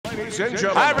Ladies and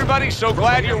gentlemen. Hi, everybody. So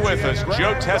glad you're with us.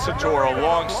 Joe Tessitore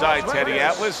alongside Teddy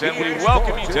Atlas, and we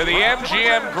welcome you to the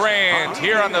MGM Grand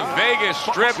here on the Vegas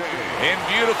Strip in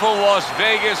beautiful Las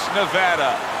Vegas,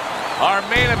 Nevada. Our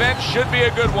main event should be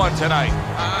a good one tonight.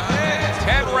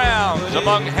 10 rounds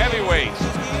among heavyweights.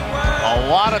 A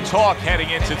lot of talk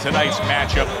heading into tonight's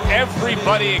matchup.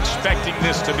 Everybody expecting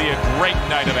this to be a great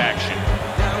night of action.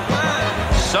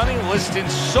 Sonny Liston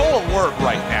so alert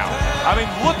right now. I mean,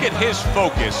 look at his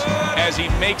focus as he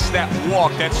makes that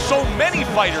walk that so many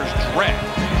fighters dread.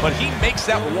 But he makes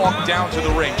that walk down to the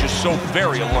ring just so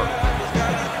very alert.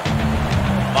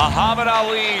 Muhammad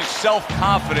Ali's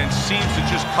self-confidence seems to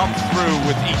just come through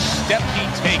with each step he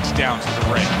takes down to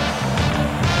the ring.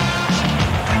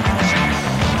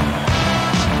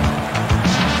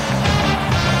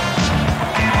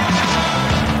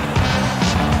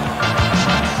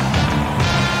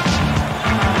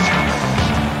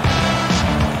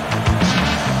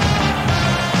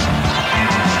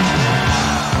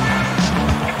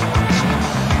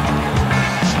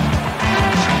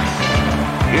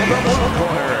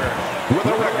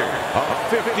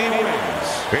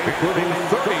 Including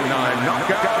 39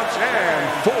 knockouts and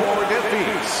 4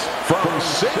 defeats. From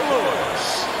St. Louis,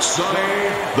 Sonny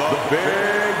the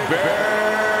Big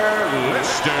Bear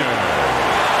Liston.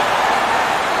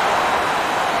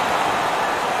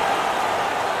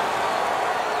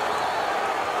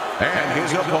 And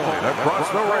his opponent across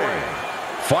the ring,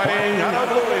 fighting out of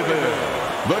Louisville,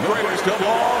 the greatest of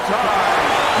all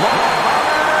time, Muhammad.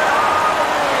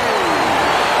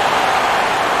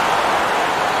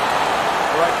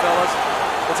 Fellas,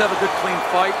 let's have a good clean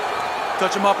fight.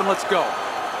 Touch him up and let's go.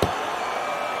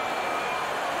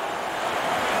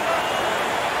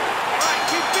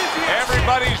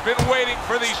 Everybody's been waiting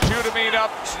for these two to meet up.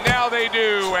 Now they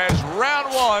do as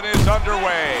round one is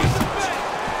underway.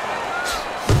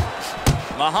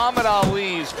 Muhammad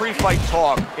Ali's pre-fight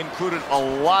talk included a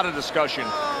lot of discussion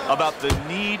about the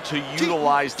need to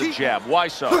utilize the jab. Why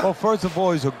so? Well, first of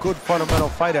all, he's a good fundamental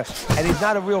fighter, and he's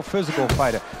not a real physical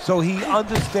fighter. So he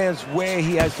understands where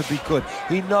he has to be good.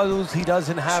 He knows he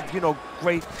doesn't have, you know,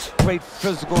 great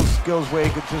physical skills where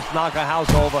he could just knock a house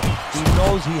over. He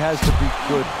knows he has to be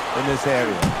good in this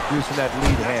area, using that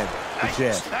lead hand, the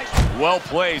jab. Well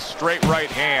placed, straight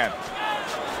right hand.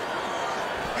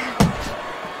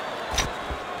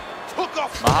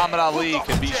 Muhammad Ali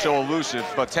can be so elusive,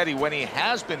 but Teddy, when he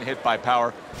has been hit by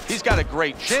power, he's got a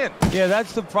great chin. Yeah,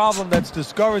 that's the problem that's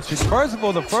discouraging. First of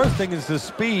all, the first thing is the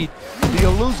speed, the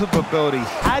elusive ability.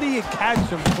 How do you catch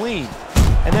him clean?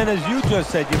 And then, as you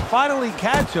just said, you finally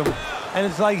catch him, and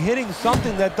it's like hitting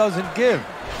something that doesn't give,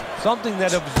 something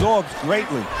that absorbs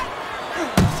greatly.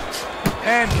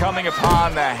 And coming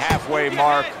upon the halfway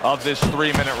mark of this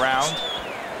 3-minute round.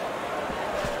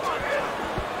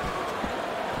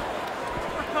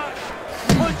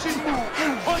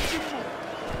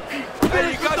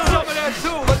 Hey, you got some of that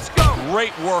too. Let's go.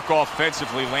 Great work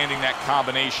offensively, landing that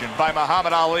combination by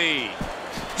Muhammad Ali.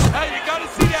 Hey, you gotta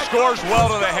see that. Scores well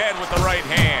to the head with the right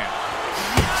hand.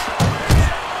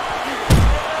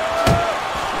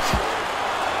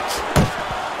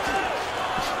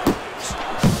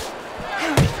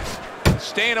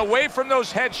 Staying away from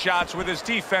those headshots with his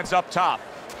defense up top.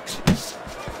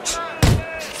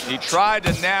 He tried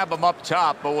to nab him up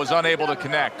top, but was unable to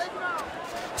connect.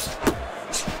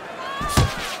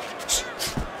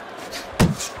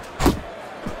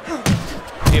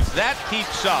 If that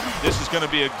keeps up, this is going to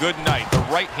be a good night. The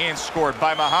right hand scored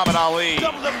by Muhammad Ali.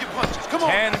 Double up your punches. Come on.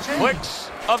 10 clicks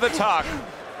of the talk.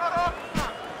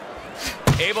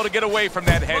 Able to get away from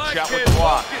that headshot with the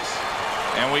block.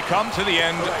 And we come to the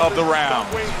end of the round.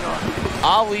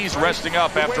 Ali's resting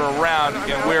up after a round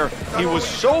where he was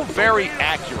so very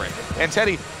accurate. And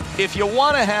Teddy, if you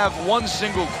want to have one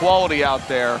single quality out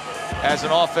there as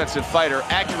an offensive fighter,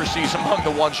 accuracy is among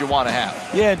the ones you want to have.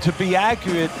 Yeah, and to be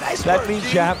accurate, that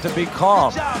means you have to be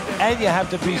calm. And you have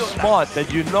to be smart,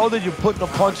 that you know that you're putting the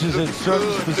punches in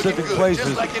certain specific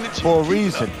places for a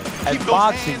reason. And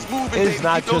boxing is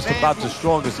not just about the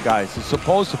strongest guys. It's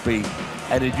supposed to be,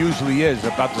 and it usually is,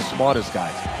 about the smartest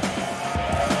guys.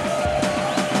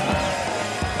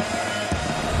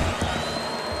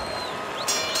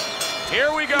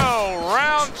 Here we go.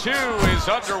 Round two is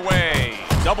underway.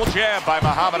 Double jab by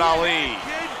Muhammad Ali.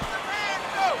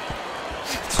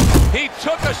 He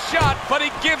took a shot, but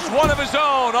he gives one of his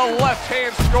own. A left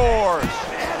hand scores.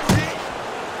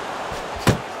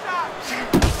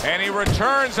 And he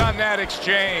returns on that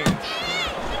exchange.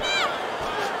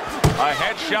 A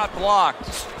headshot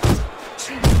blocked.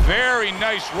 Very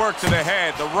nice work to the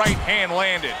head. The right hand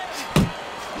landed.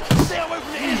 Stay away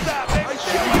from the inside, baby.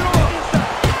 Stay away from the inside.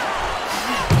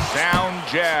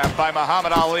 jab by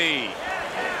Muhammad Ali.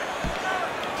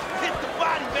 Hit the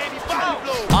body, baby, body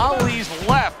blow. Ali's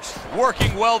left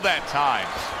working well that time.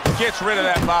 Gets rid of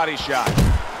that body shot.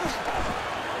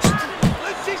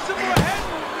 Let's see some more head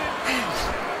movement.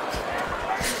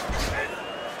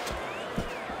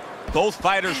 Both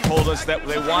fighters told us that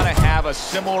they want to have a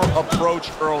similar approach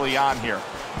early on here.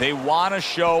 They want to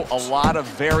show a lot of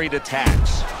varied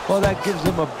attacks. Well, that gives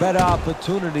them a better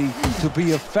opportunity to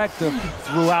be effective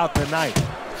throughout the night.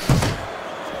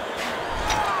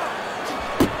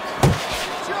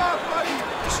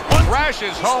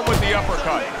 Crashes home with the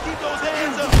uppercut. Keep those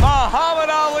hands up. Muhammad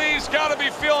Ali's got to be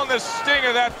feeling the sting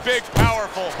of that big,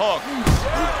 powerful hook.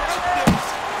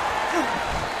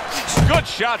 Good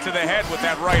shot to the head with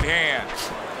that right hand.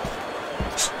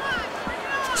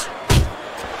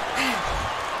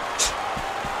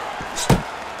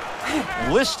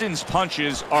 Liston's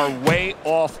punches are way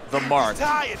off the mark.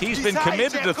 He's been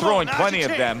committed to throwing plenty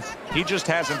of them. He just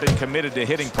hasn't been committed to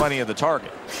hitting plenty of the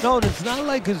target. No, and it's not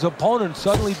like his opponent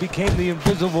suddenly became the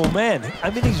invisible man. I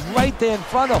mean, he's right there in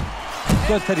front of him. It's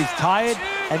just that he's tired,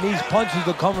 and these punches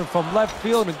are coming from left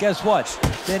field, and guess what?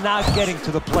 They're not getting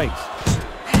to the plate.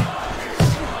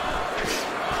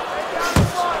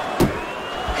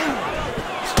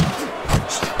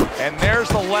 And there's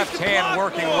the left hand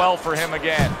working well for him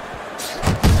again.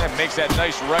 And makes that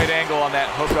nice right angle on that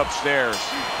hook upstairs.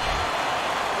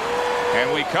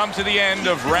 And we come to the end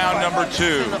of round number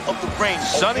 2.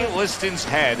 Sonny Liston's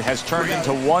head has turned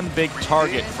into one big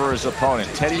target for his opponent.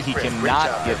 Teddy, he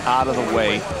cannot get out of the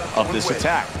way of this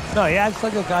attack. No, he acts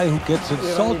like a guy who gets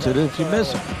insulted if you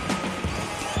miss him.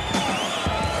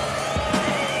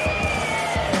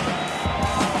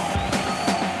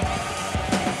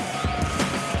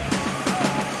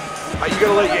 You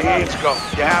gotta let your hands go.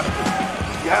 You have to.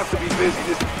 You have to be busy.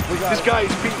 This guy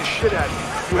is beating the shit out of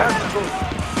you. You have to throw.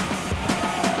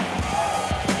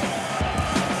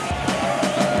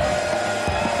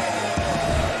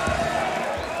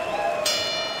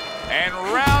 And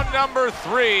round number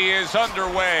 3 is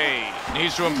underway.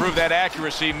 Needs to improve that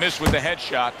accuracy. Missed with the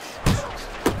headshot.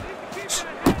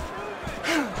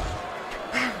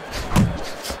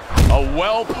 A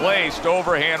well-placed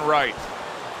overhand right.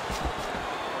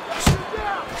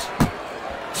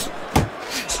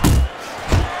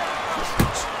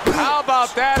 How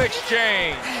about that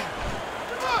exchange?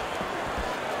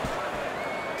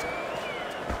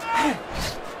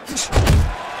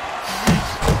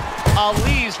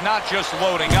 Ali's not just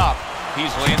loading up.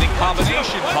 He's landing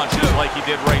combination punches like he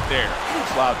did right there.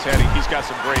 Wow, Teddy, he's got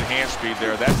some great hand speed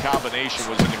there. That combination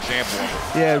was an example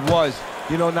of it. Yeah, it was.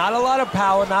 You know, not a lot of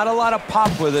power, not a lot of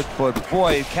pop with it, but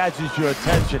boy, it catches your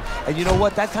attention. And you know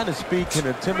what? That kind of speed can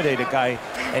intimidate a guy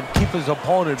and keep his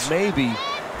opponent maybe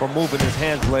from moving his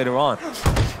hands later on.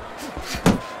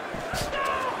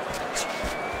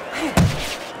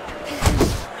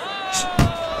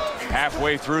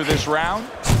 Halfway through this round.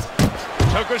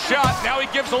 Took a shot, now he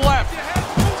gives a left.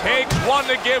 Takes one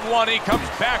to give one, he comes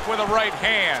back with a right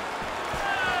hand.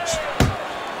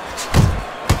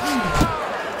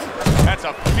 That's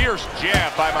a fierce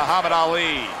jab by Muhammad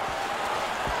Ali.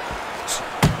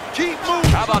 Keep moving.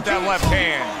 How about that left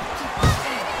hand?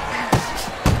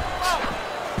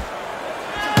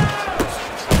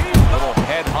 Little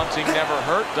head hunting never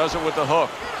hurt, does it with the hook.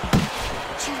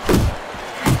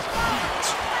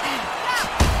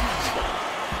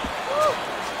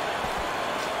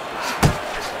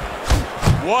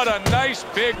 What a nice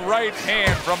big right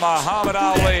hand from Muhammad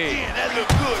Ali. Yeah, that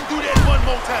looked good. Do that one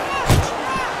more time.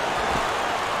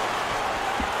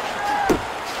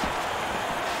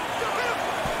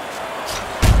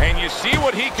 And you see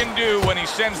what he can do when he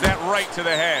sends that right to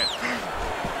the head.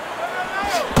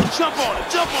 Jump on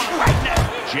it right now.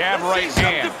 Jab right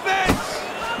hand.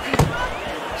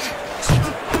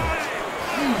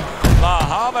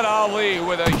 Muhammad Ali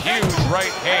with a huge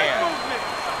right hand.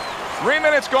 3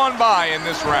 minutes gone by in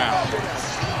this round.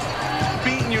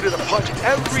 Beating you to the punch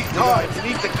every time. You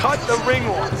need to cut the ring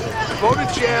off. Go to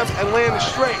jab and land it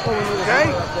straight.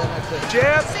 Okay?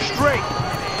 Jab straight.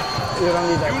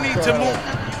 You need to move.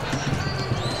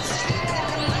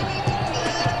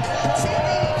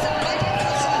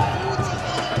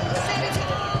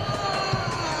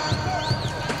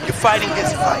 You're fighting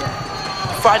his fight.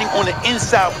 You're fighting on the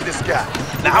inside with this guy.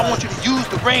 Now I want you to use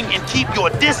the ring and keep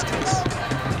your distance.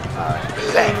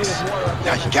 Relax.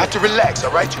 Now you got to relax,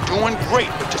 all right? You're doing great,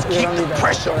 but just keep the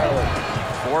pressure on.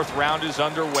 Fourth round is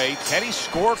underway. Teddy's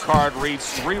scorecard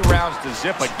reads 3 rounds to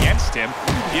zip against him.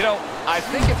 You know, I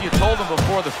think if you told him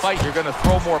before the fight you're going to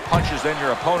throw more punches than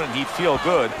your opponent, he'd feel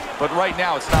good. But right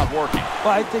now, it's not working.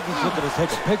 Well, I think he's looking to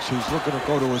take a picture. He's looking to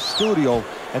go to a studio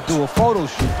and do a photo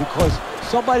shoot because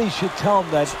somebody should tell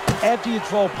him that after you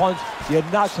throw a punch, you're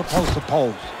not supposed to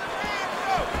pose.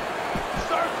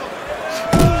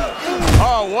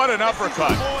 Oh, what an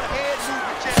uppercut.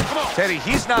 Teddy,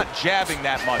 he's not jabbing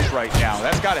that much right now.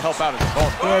 That's got to help out his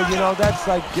opponent. Yeah, you know, that's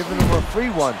like giving him a free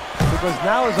one because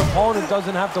now his opponent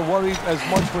doesn't have to worry as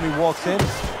much when he walks in.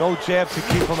 No jab to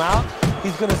keep him out.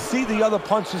 He's going to see the other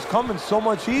punches coming so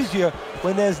much easier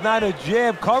when there's not a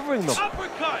jab covering them.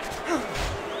 Uppercut.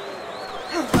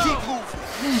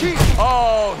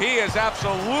 Oh, he is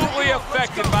absolutely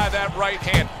affected by that right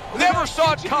hand. Never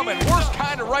saw it coming. Worst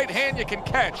kind of right hand you can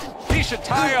catch. He should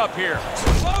tie up here.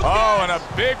 Oh, and a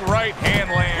big right hand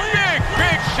land.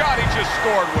 Big shot he just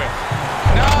scored with.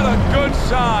 Not a good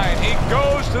sign. He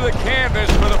goes to the canvas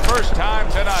for the first time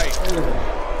tonight.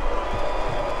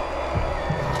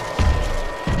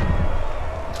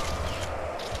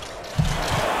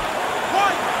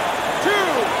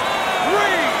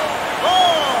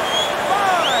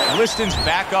 Liston's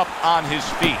back up on his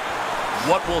feet.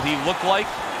 What will he look like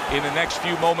in the next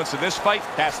few moments of this fight?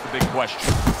 That's the big question.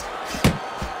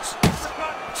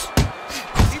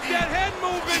 Keep that head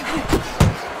moving.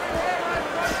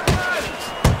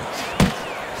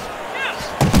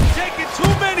 Taking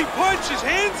too many punches.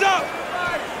 Hands up.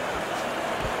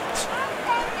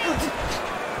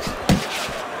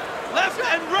 Left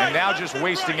and right. And now just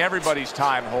wasting everybody's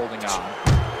time holding on.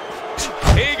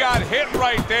 He got hit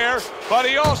right there, but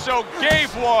he also gave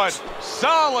one.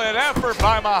 Solid effort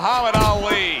by Muhammad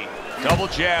Ali. Double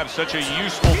jab, such a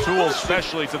useful tool,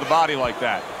 especially to the body like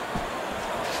that.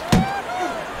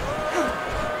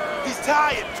 He's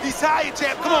tired. He's tired,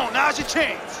 champ. Come on, now's your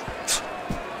chance.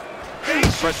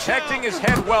 Protecting his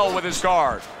head well with his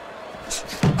guard.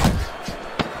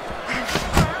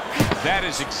 That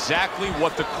is exactly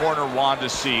what the corner wanted to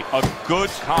see. A good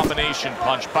combination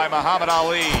punch by Muhammad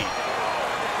Ali.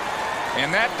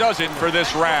 And that does it for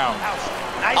this round.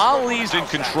 Ali's in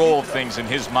control of things in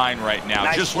his mind right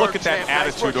now. Just look at that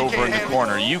attitude over in the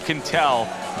corner. You can tell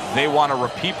they want a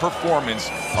repeat performance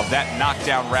of that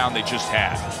knockdown round they just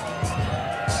had.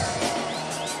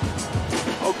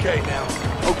 Okay now.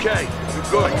 Okay.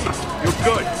 You're good. You're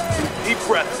good. Deep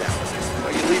breath now.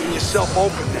 You're leaving yourself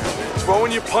open now.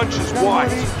 Throwing your punches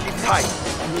wide. Keep tight.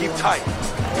 Keep tight.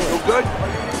 Feel good?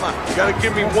 Come on. You gotta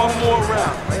give me one more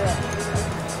round.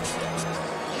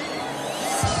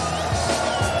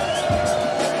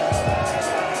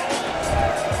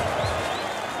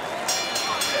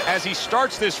 As he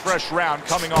starts this fresh round,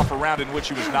 coming off a round in which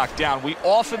he was knocked down, we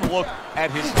often look at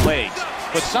his legs.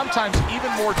 But sometimes even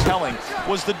more telling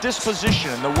was the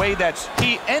disposition and the way that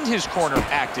he and his corner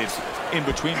acted in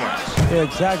between rounds. Yeah,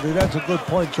 exactly. That's a good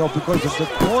point, Joe, because if the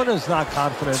corner's not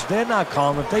confident, they're not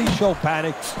calm. If they show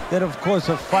panic, then, of course,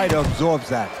 a fighter absorbs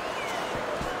that.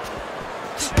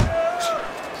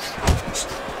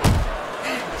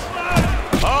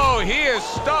 Oh, he is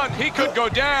stunned. He could go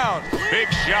down. Big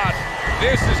shot.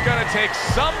 This is going to take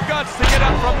some guts to get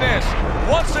up from this.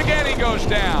 Once again, he goes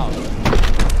down.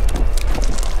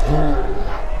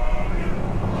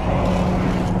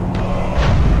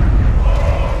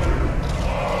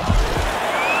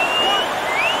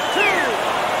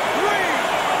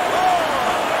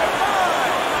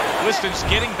 Liston's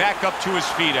getting back up to his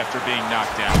feet after being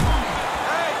knocked down.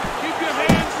 Hey, keep your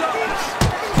hands up.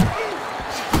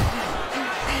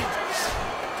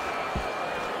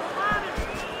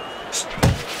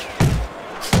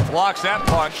 Blocks that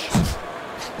punch.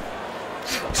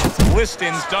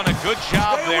 Liston's done a good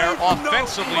job there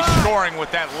offensively scoring with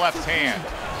that left hand.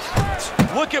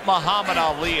 Look at Muhammad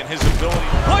Ali and his ability.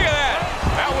 Look at that!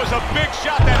 That was a big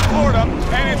shot that floored him,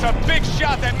 and it's a big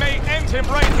shot that may end him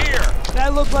right here.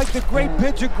 That looked like the great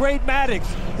pitcher, Great Maddox,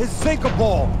 his sinker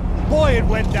ball. Boy, it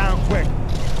went down quick. 1,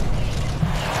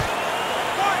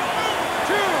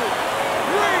 2,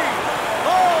 3,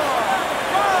 4,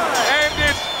 5. And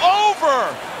it's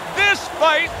over! This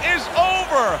fight is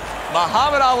over!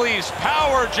 Muhammad Ali's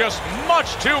power just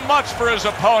much too much for his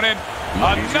opponent.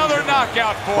 Another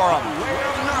knockout for him.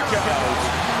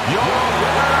 Your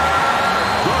winner,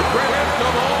 the greatest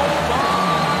of all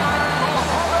time,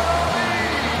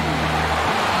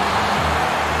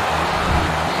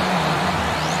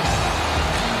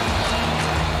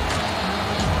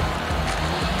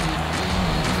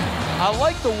 I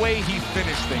like the way he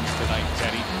finished things tonight,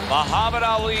 Teddy. Muhammad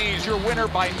Ali is your winner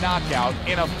by knockout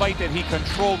in a fight that he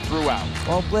controlled throughout.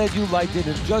 Well, I'm glad you liked it,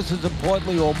 and just as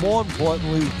importantly, or more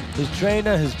importantly, his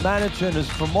trainer, his manager, and his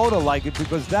promoter like it,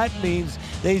 because that means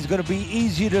that he's going to be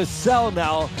easier to sell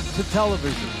now to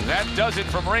television. That does it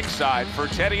from ringside. For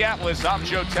Teddy Atlas, I'm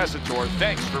Joe Tessitore.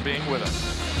 Thanks for being with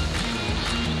us.